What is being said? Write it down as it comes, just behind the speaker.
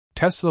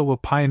Tesla will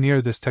pioneer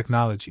this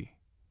technology,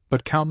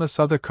 but countless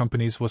other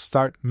companies will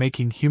start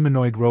making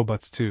humanoid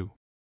robots too.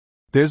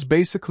 There's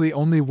basically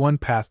only one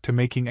path to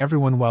making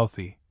everyone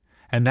wealthy,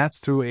 and that's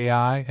through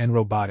AI and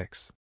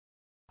robotics.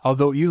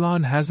 Although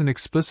Elon hasn't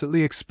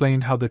explicitly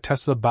explained how the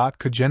Tesla bot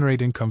could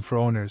generate income for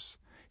owners,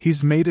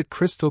 he's made it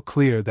crystal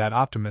clear that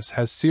Optimus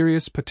has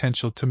serious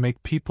potential to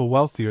make people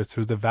wealthier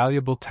through the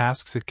valuable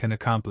tasks it can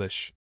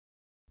accomplish.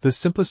 The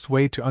simplest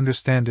way to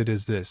understand it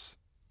is this: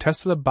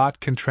 Tesla bot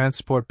can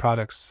transport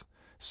products,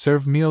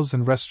 serve meals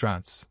in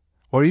restaurants,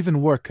 or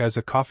even work as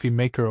a coffee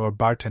maker or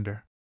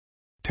bartender.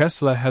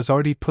 Tesla has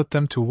already put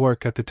them to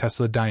work at the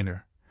Tesla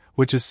Diner,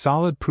 which is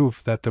solid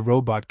proof that the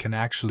robot can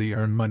actually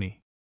earn money.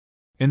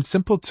 In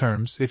simple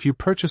terms, if you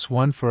purchase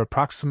one for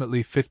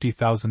approximately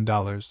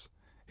 $50,000,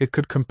 it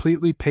could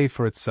completely pay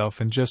for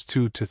itself in just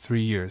 2 to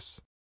 3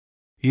 years.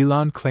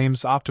 Elon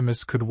claims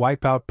Optimus could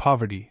wipe out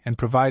poverty and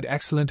provide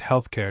excellent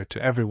healthcare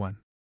to everyone.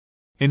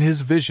 In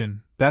his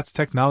vision, that's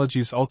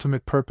technology's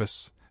ultimate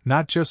purpose,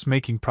 not just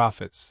making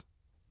profits,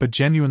 but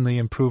genuinely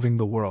improving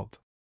the world.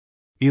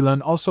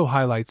 Elon also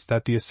highlights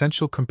that the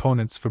essential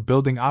components for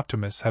building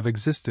Optimus have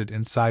existed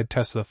inside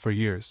Tesla for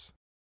years.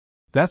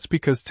 That's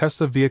because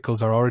Tesla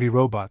vehicles are already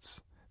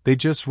robots, they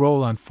just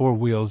roll on 4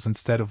 wheels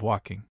instead of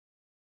walking.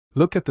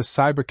 Look at the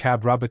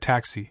Cybercab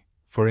robotaxi,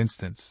 for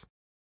instance.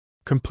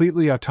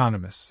 Completely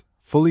autonomous,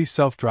 fully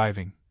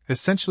self-driving,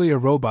 essentially a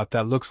robot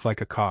that looks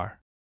like a car.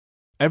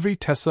 Every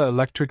Tesla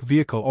electric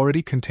vehicle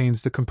already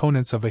contains the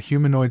components of a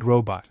humanoid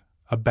robot: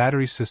 a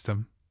battery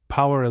system,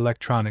 power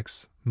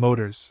electronics,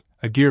 motors,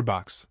 a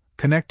gearbox,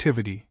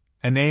 connectivity,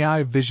 an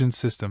AI vision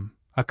system,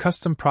 a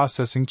custom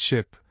processing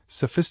chip,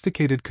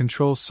 sophisticated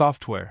control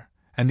software,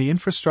 and the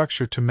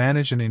infrastructure to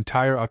manage an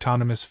entire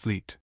autonomous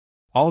fleet.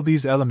 All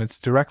these elements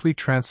directly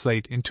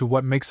translate into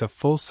what makes a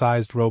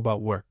full-sized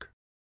robot work.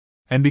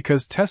 And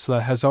because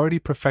Tesla has already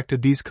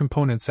perfected these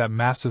components at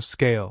massive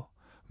scale,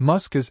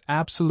 Musk is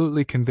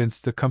absolutely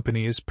convinced the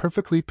company is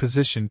perfectly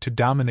positioned to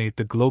dominate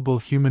the global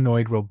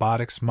humanoid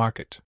robotics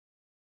market.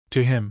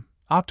 To him,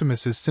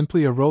 Optimus is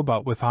simply a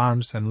robot with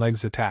arms and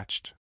legs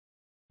attached.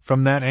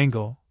 From that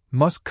angle,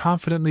 Musk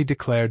confidently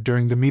declared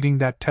during the meeting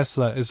that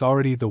Tesla is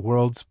already the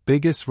world's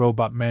biggest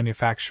robot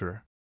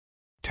manufacturer.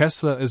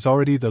 Tesla is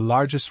already the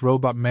largest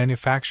robot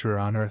manufacturer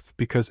on Earth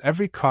because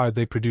every car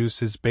they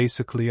produce is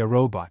basically a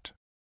robot.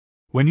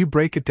 When you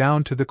break it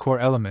down to the core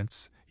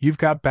elements, you've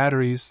got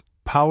batteries,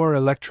 power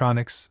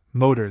electronics,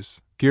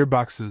 motors,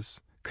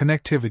 gearboxes,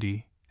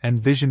 connectivity, and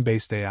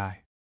vision-based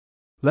AI.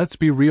 Let's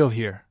be real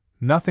here,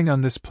 nothing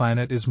on this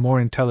planet is more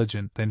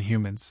intelligent than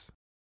humans.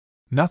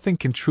 Nothing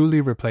can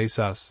truly replace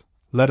us,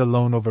 let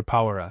alone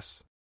overpower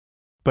us.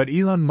 But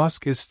Elon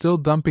Musk is still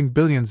dumping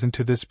billions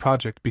into this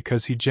project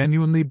because he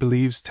genuinely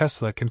believes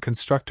Tesla can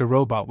construct a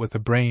robot with a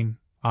brain,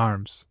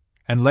 arms,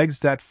 and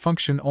legs that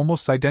function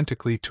almost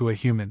identically to a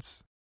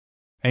human's.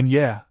 And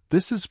yeah,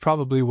 this is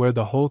probably where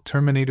the whole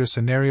Terminator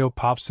scenario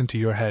pops into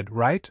your head,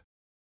 right?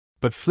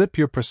 But flip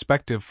your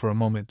perspective for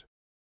a moment.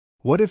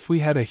 What if we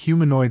had a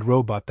humanoid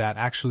robot that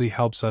actually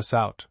helps us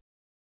out?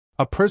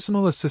 A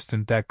personal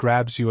assistant that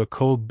grabs you a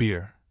cold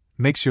beer,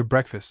 makes your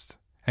breakfast,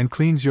 and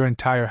cleans your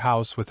entire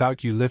house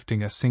without you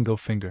lifting a single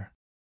finger.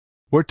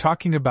 We're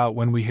talking about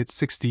when we hit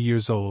 60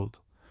 years old.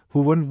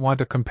 Who wouldn't want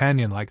a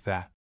companion like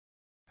that?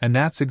 And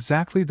that's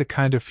exactly the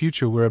kind of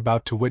future we're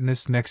about to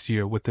witness next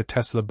year with the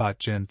Tesla Bot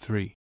Gen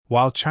 3.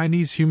 While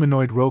Chinese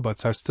humanoid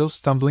robots are still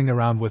stumbling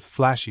around with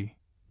flashy,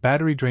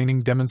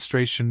 battery-draining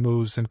demonstration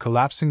moves and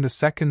collapsing the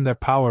second their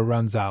power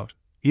runs out,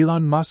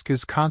 Elon Musk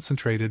is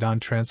concentrated on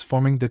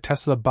transforming the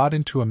Tesla Bot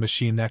into a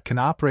machine that can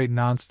operate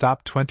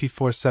non-stop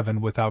 24/7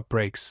 without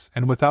breaks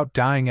and without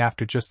dying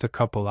after just a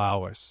couple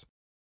hours.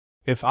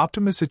 If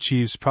Optimus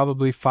achieves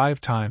probably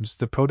 5 times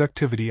the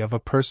productivity of a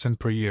person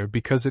per year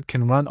because it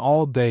can run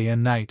all day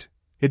and night,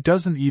 it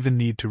doesn't even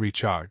need to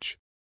recharge.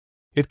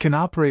 It can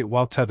operate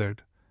while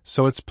tethered,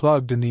 so it's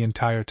plugged in the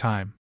entire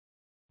time.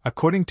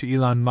 According to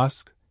Elon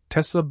Musk,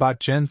 Tesla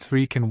Bot Gen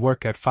 3 can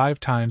work at 5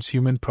 times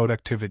human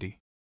productivity.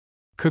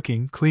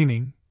 Cooking,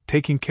 cleaning,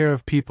 taking care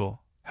of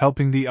people,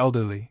 helping the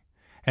elderly,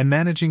 and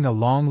managing a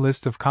long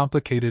list of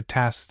complicated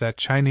tasks that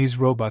Chinese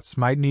robots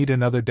might need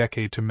another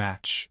decade to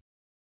match.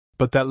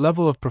 But that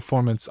level of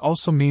performance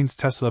also means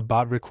Tesla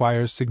Bot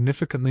requires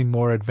significantly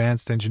more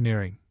advanced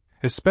engineering,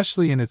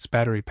 especially in its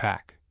battery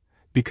pack,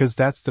 because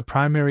that's the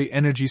primary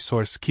energy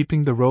source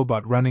keeping the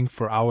robot running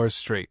for hours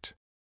straight.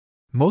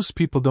 Most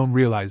people don't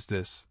realize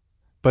this,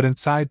 but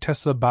inside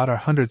Tesla Bot are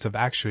hundreds of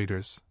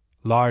actuators,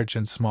 large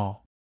and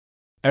small.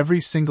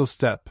 Every single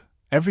step,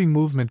 every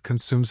movement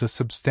consumes a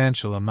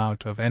substantial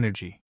amount of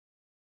energy.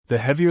 The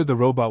heavier the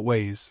robot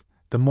weighs,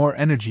 the more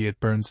energy it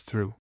burns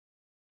through.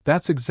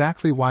 That's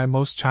exactly why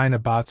most China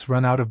bots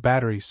run out of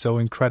battery so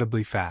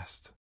incredibly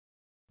fast.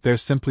 They're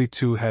simply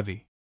too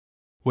heavy.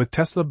 With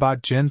Tesla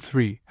Bot Gen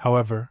 3,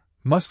 however,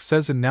 Musk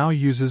says it now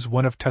uses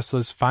one of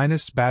Tesla's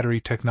finest battery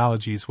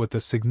technologies with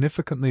a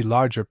significantly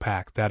larger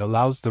pack that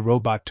allows the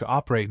robot to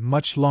operate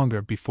much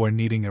longer before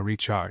needing a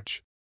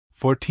recharge.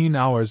 14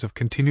 hours of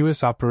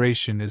continuous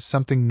operation is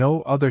something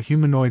no other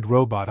humanoid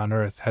robot on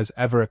Earth has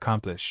ever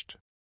accomplished.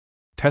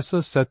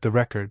 Tesla set the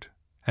record,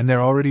 and they're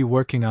already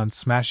working on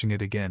smashing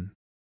it again.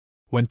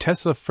 When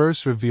Tesla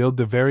first revealed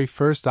the very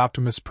first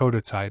Optimus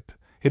prototype,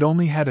 it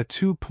only had a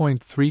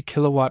 2.3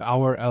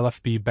 kilowatt-hour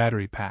LFP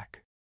battery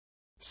pack.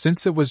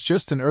 Since it was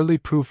just an early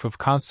proof of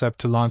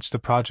concept to launch the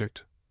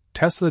project,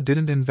 Tesla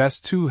didn't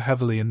invest too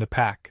heavily in the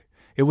pack.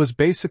 It was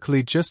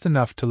basically just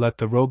enough to let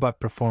the robot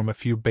perform a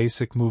few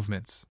basic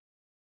movements.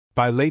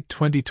 By late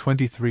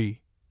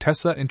 2023,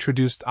 Tesla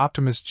introduced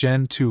Optimus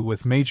Gen 2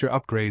 with major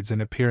upgrades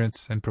in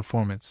appearance and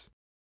performance.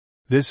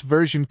 This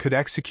version could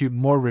execute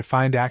more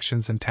refined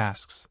actions and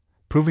tasks,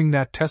 proving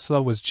that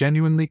Tesla was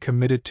genuinely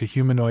committed to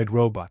humanoid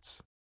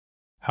robots.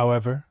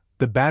 However,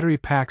 the battery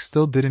pack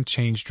still didn't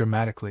change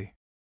dramatically.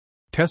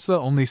 Tesla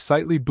only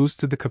slightly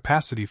boosted the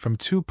capacity from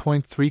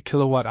 2.3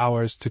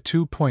 kilowatt-hours to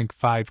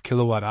 2.5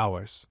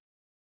 kilowatt-hours.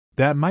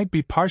 That might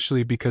be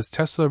partially because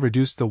Tesla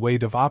reduced the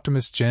weight of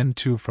Optimus Gen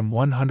 2 from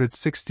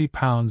 160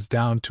 pounds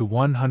down to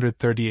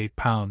 138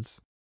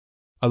 pounds.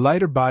 A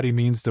lighter body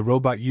means the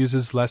robot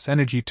uses less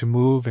energy to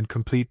move and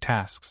complete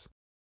tasks.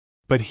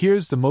 But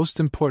here's the most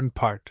important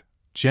part: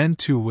 Gen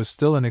 2 was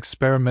still an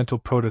experimental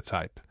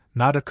prototype,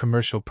 not a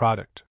commercial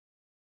product.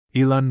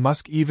 Elon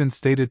Musk even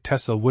stated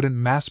Tesla wouldn't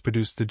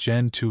mass-produce the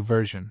Gen 2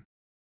 version.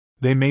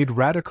 They made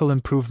radical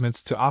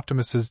improvements to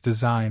Optimus's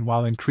design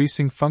while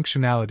increasing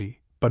functionality,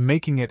 but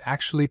making it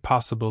actually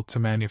possible to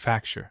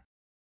manufacture.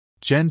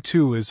 Gen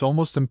 2 is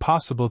almost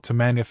impossible to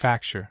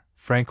manufacture,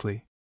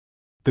 frankly.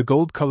 The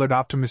gold-colored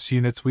Optimus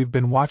units we've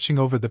been watching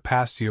over the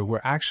past year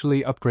were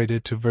actually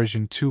upgraded to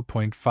version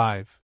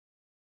 2.5.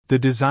 The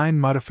design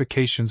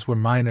modifications were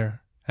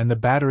minor, and the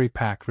battery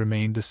pack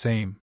remained the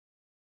same.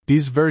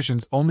 These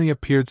versions only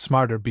appeared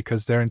smarter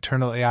because their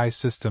internal AI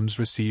systems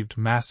received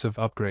massive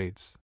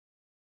upgrades.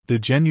 The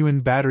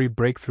genuine battery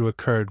breakthrough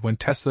occurred when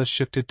Tesla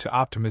shifted to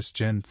Optimus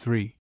Gen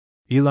 3.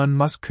 Elon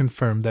Musk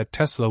confirmed that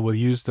Tesla will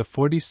use the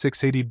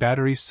 4680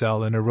 battery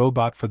cell in a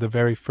robot for the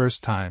very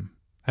first time,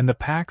 and the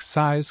pack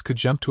size could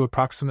jump to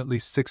approximately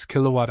 6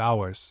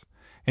 kilowatt-hours,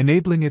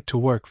 enabling it to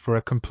work for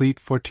a complete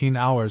 14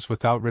 hours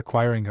without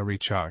requiring a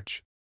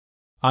recharge.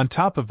 On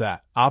top of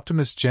that,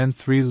 Optimus Gen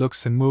 3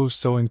 looks and moves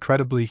so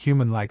incredibly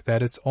human-like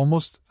that it's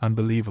almost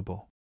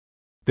unbelievable.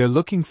 They're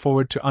looking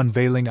forward to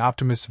unveiling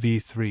Optimus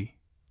V3,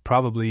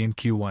 probably in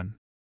Q1.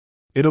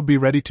 It'll be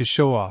ready to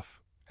show off,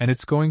 and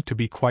it's going to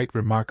be quite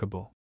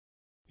remarkable.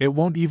 It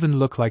won't even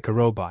look like a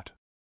robot.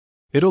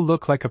 It'll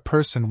look like a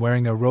person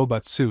wearing a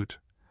robot suit,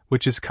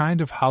 which is kind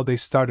of how they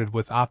started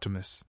with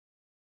Optimus.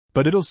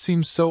 But it'll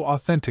seem so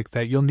authentic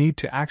that you'll need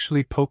to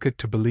actually poke it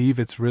to believe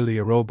it's really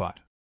a robot.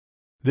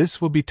 This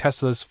will be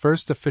Tesla's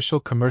first official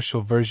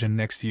commercial version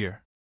next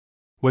year.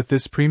 With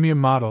this premium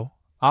model,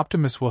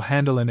 Optimus will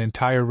handle an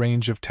entire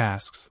range of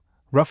tasks,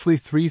 roughly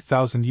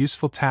 3,000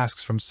 useful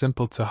tasks from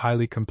simple to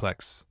highly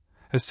complex,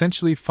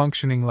 essentially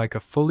functioning like a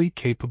fully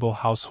capable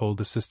household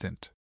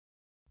assistant.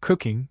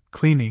 Cooking,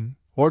 cleaning,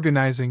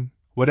 organizing,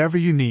 whatever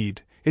you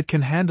need, it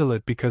can handle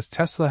it because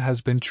Tesla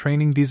has been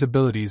training these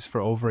abilities for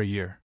over a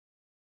year.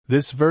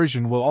 This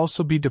version will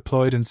also be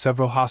deployed in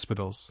several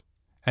hospitals,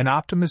 and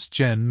Optimus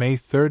Gen may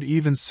 3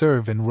 even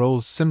serve in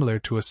roles similar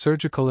to a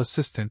surgical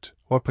assistant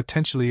or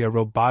potentially a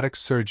robotic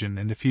surgeon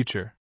in the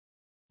future.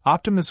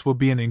 Optimus will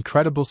be an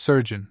incredible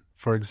surgeon,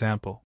 for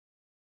example.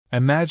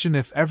 Imagine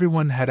if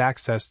everyone had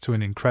access to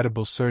an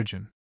incredible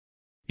surgeon.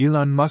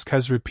 Elon Musk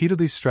has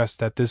repeatedly stressed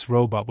that this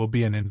robot will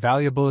be an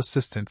invaluable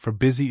assistant for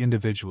busy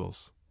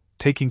individuals,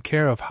 taking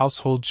care of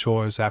household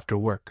chores after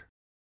work.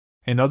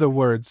 In other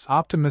words,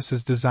 Optimus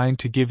is designed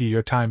to give you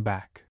your time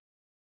back.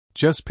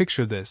 Just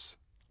picture this.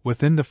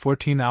 Within the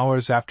 14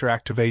 hours after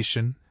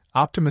activation,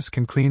 Optimus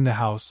can clean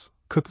the house,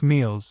 cook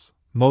meals,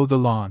 mow the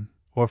lawn,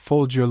 or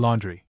fold your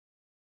laundry.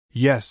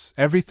 Yes,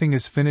 everything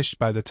is finished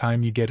by the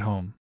time you get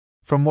home.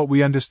 From what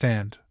we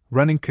understand,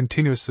 running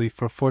continuously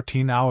for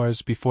 14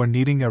 hours before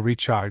needing a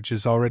recharge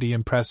is already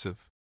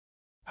impressive.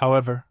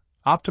 However,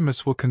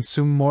 Optimus will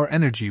consume more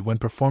energy when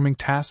performing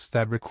tasks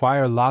that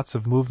require lots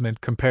of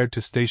movement compared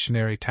to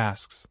stationary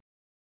tasks.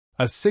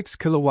 A 6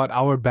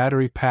 kilowatt-hour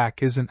battery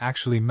pack isn't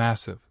actually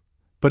massive,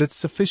 but it's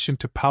sufficient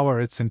to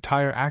power its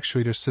entire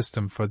actuator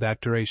system for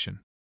that duration.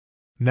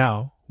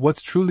 Now,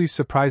 what's truly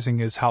surprising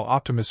is how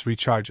Optimus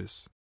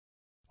recharges.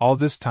 All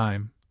this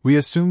time, we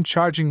assumed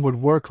charging would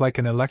work like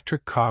an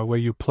electric car where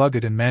you plug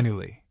it in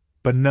manually,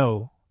 but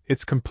no,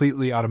 it's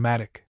completely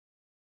automatic.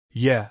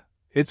 Yeah,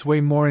 it's way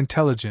more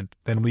intelligent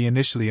than we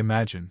initially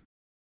imagined.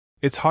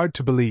 It's hard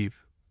to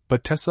believe,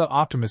 but Tesla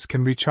Optimus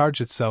can recharge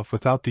itself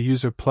without the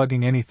user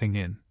plugging anything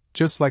in,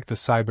 just like the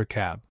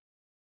Cybercab.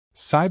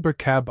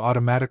 Cybercab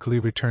automatically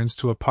returns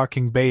to a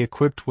parking bay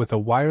equipped with a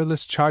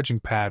wireless charging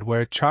pad where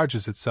it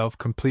charges itself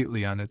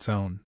completely on its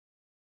own.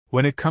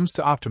 When it comes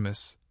to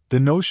Optimus, the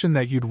notion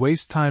that you'd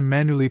waste time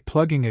manually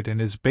plugging it in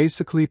is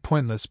basically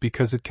pointless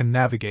because it can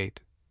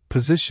navigate,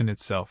 position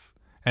itself,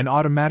 and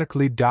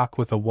automatically dock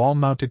with a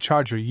wall-mounted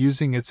charger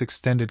using its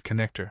extended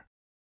connector.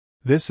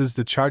 This is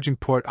the charging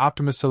port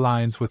Optimus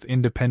aligns with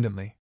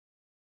independently.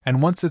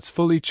 And once it's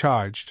fully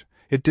charged,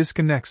 it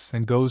disconnects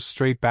and goes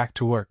straight back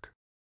to work.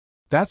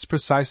 That's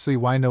precisely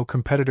why no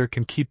competitor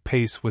can keep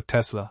pace with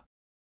Tesla.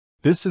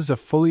 This is a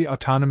fully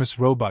autonomous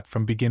robot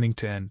from beginning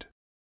to end.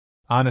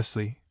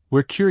 Honestly,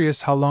 we're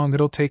curious how long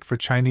it'll take for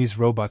Chinese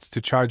robots to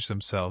charge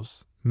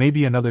themselves,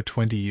 maybe another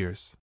 20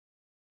 years.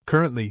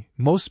 Currently,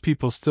 most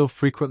people still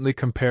frequently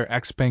compare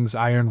Xpeng's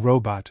Iron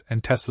robot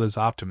and Tesla's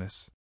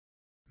Optimus.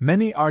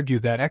 Many argue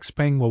that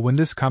Xpeng will win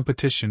this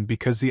competition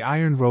because the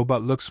Iron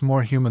robot looks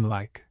more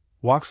human-like,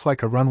 walks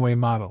like a runway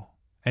model,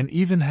 and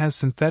even has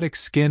synthetic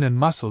skin and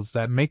muscles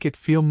that make it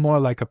feel more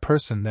like a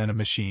person than a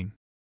machine.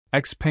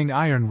 Xpeng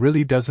Iron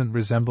really doesn't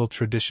resemble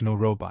traditional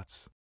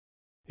robots.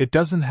 It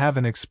doesn't have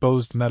an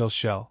exposed metal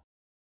shell.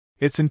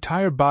 Its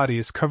entire body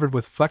is covered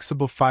with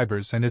flexible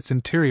fibers and its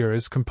interior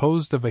is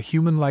composed of a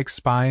human-like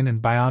spine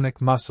and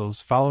bionic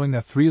muscles following a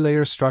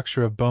 3-layer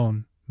structure of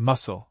bone,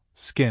 muscle,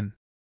 skin.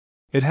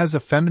 It has a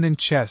feminine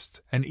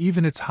chest and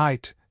even its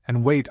height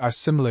and weight are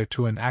similar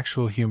to an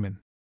actual human.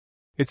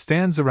 It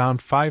stands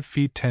around 5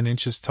 feet 10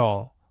 inches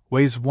tall,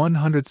 weighs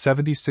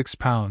 176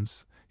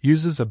 pounds,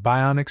 uses a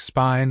bionic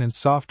spine and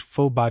soft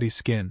full-body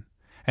skin,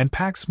 and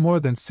packs more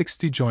than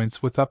 60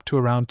 joints with up to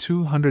around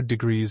 200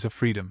 degrees of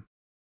freedom.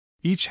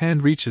 Each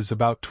hand reaches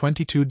about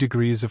 22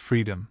 degrees of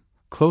freedom,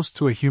 close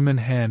to a human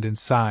hand in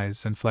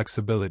size and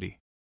flexibility.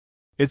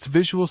 Its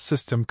visual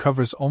system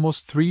covers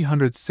almost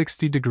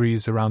 360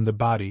 degrees around the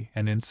body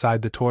and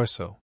inside the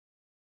torso.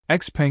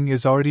 Xpeng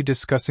is already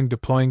discussing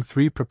deploying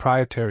 3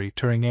 proprietary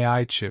Turing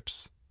AI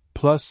chips,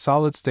 plus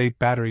solid-state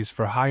batteries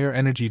for higher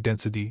energy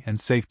density and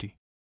safety.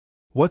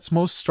 What's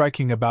most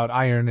striking about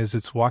Iron is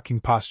its walking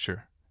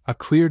posture, a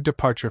clear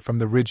departure from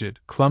the rigid,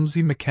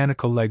 clumsy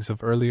mechanical legs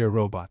of earlier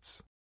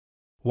robots.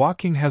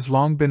 Walking has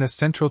long been a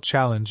central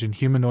challenge in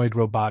humanoid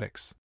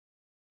robotics.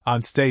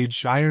 On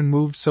stage, Iron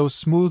moved so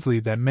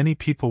smoothly that many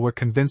people were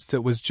convinced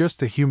it was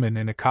just a human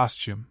in a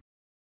costume.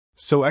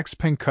 So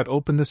Xpeng cut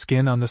open the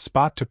skin on the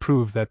spot to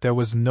prove that there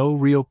was no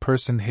real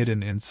person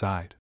hidden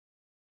inside.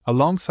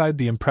 Alongside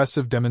the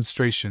impressive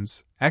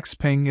demonstrations,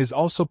 Xpeng is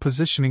also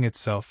positioning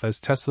itself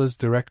as Tesla's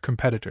direct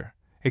competitor,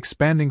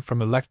 expanding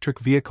from electric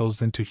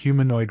vehicles into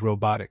humanoid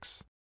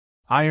robotics.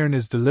 Iron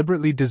is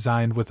deliberately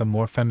designed with a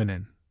more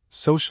feminine,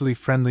 socially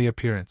friendly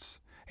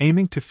appearance,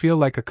 aiming to feel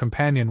like a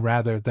companion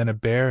rather than a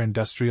bare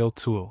industrial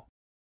tool.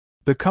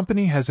 The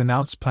company has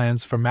announced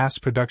plans for mass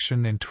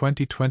production in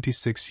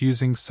 2026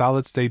 using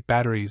solid-state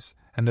batteries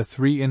and the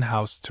 3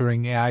 in-house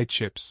Turing AI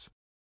chips.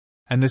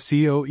 And the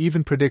CEO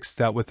even predicts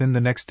that within the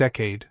next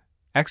decade,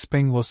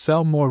 Xpeng will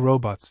sell more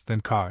robots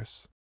than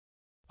cars.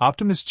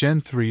 Optimus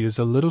Gen 3 is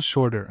a little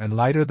shorter and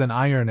lighter than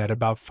Iron at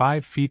about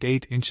 5 feet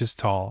 8 inches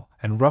tall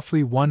and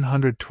roughly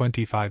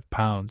 125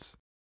 pounds.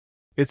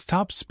 Its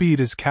top speed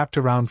is capped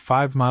around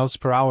 5 miles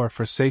per hour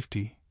for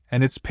safety,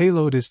 and its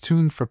payload is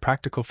tuned for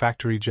practical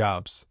factory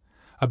jobs,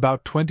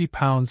 about 20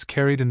 pounds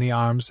carried in the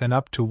arms and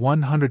up to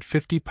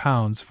 150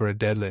 pounds for a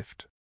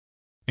deadlift.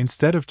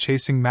 Instead of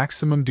chasing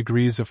maximum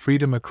degrees of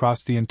freedom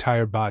across the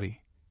entire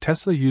body,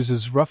 Tesla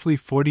uses roughly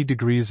 40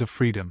 degrees of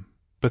freedom,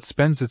 but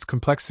spends its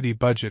complexity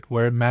budget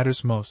where it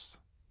matters most,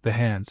 the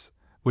hands,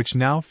 which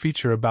now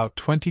feature about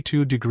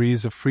 22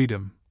 degrees of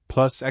freedom,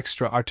 plus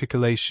extra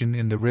articulation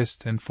in the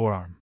wrist and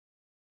forearm.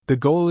 The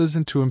goal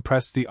isn't to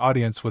impress the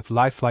audience with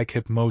lifelike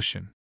hip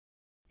motion.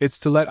 It's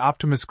to let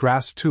Optimus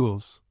grasp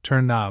tools,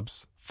 turn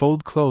knobs,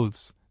 fold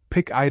clothes,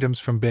 pick items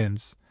from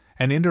bins,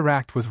 and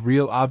interact with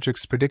real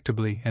objects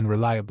predictably and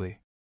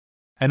reliably.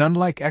 And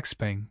unlike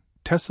Xpeng,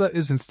 Tesla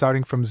isn't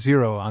starting from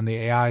zero on the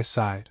AI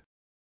side.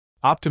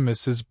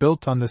 Optimus is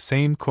built on the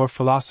same core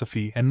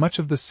philosophy and much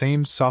of the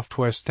same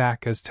software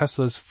stack as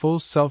Tesla's full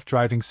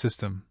self-driving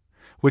system,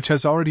 which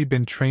has already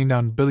been trained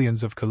on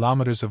billions of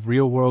kilometers of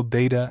real-world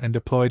data and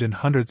deployed in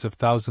hundreds of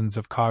thousands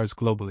of cars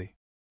globally.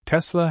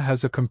 Tesla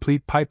has a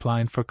complete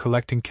pipeline for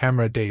collecting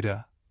camera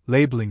data,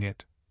 labeling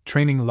it,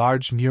 training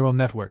large neural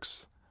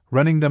networks,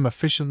 running them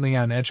efficiently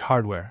on edge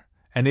hardware,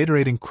 and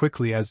iterating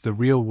quickly as the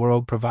real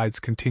world provides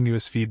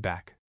continuous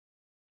feedback.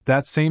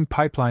 That same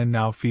pipeline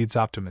now feeds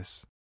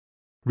Optimus.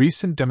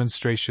 Recent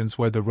demonstrations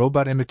where the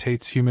robot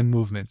imitates human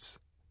movements,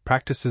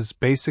 practices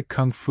basic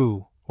kung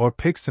fu, or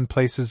picks and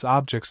places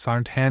objects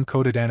aren't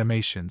hand-coded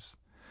animations,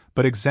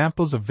 but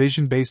examples of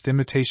vision-based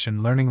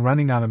imitation learning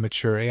running on a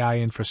mature AI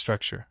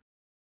infrastructure.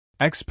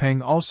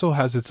 Xpeng also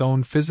has its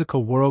own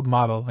physical world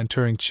model and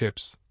Turing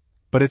chips,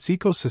 but its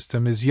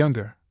ecosystem is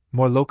younger,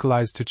 more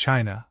localized to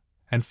China,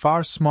 and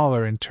far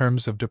smaller in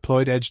terms of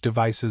deployed edge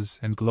devices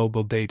and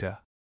global data.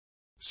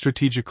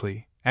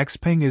 Strategically,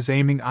 Xpeng is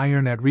aiming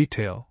Iron at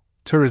retail,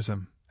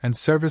 tourism, and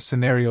service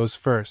scenarios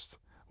first,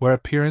 where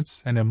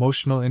appearance and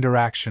emotional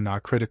interaction are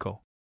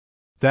critical.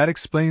 That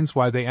explains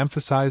why they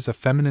emphasize a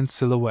feminine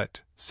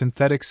silhouette,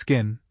 synthetic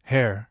skin,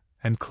 hair,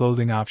 and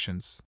clothing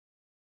options.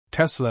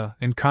 Tesla,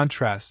 in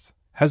contrast,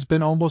 has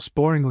been almost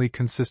boringly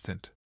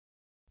consistent.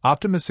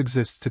 Optimus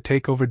exists to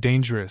take over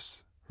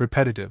dangerous,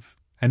 repetitive,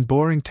 and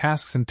boring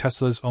tasks in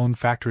Tesla's own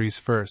factories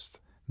first,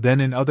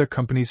 then in other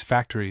companies'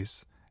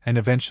 factories, and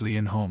eventually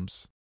in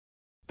homes.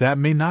 That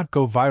may not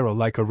go viral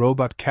like a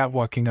robot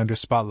catwalking under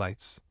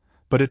spotlights,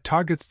 but it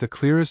targets the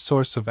clearest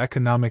source of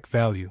economic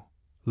value: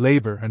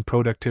 labor and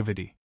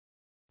productivity.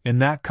 In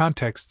that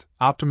context,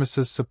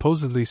 Optimus's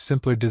supposedly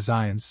simpler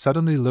design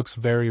suddenly looks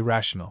very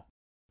rational.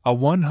 A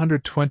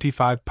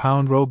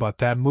 125-pound robot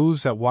that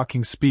moves at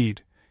walking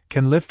speed,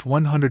 can lift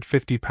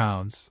 150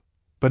 pounds,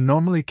 but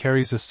normally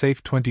carries a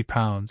safe 20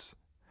 pounds,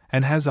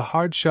 and has a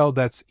hard shell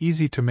that's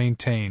easy to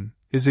maintain,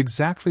 is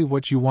exactly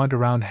what you want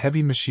around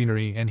heavy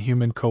machinery and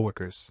human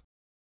coworkers.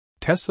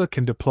 Tesla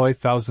can deploy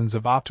thousands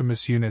of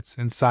Optimus units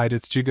inside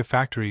its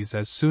gigafactories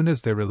as soon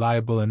as they're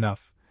reliable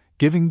enough,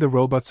 giving the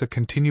robots a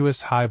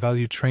continuous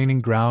high-value training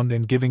ground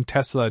and giving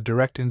Tesla a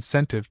direct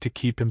incentive to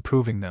keep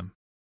improving them.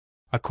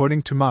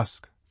 According to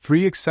Musk,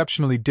 3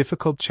 exceptionally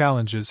difficult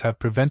challenges have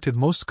prevented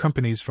most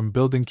companies from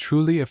building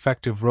truly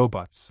effective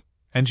robots: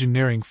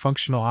 engineering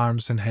functional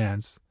arms and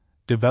hands,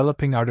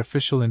 developing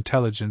artificial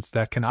intelligence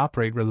that can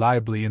operate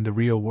reliably in the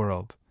real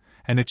world,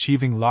 and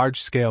achieving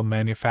large-scale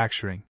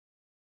manufacturing.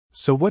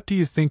 So what do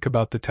you think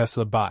about the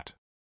Tesla bot?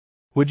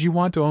 Would you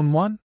want to own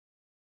one?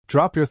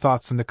 Drop your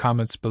thoughts in the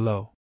comments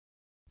below.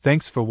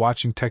 Thanks for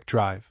watching Tech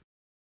Drive.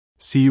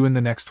 See you in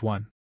the next one.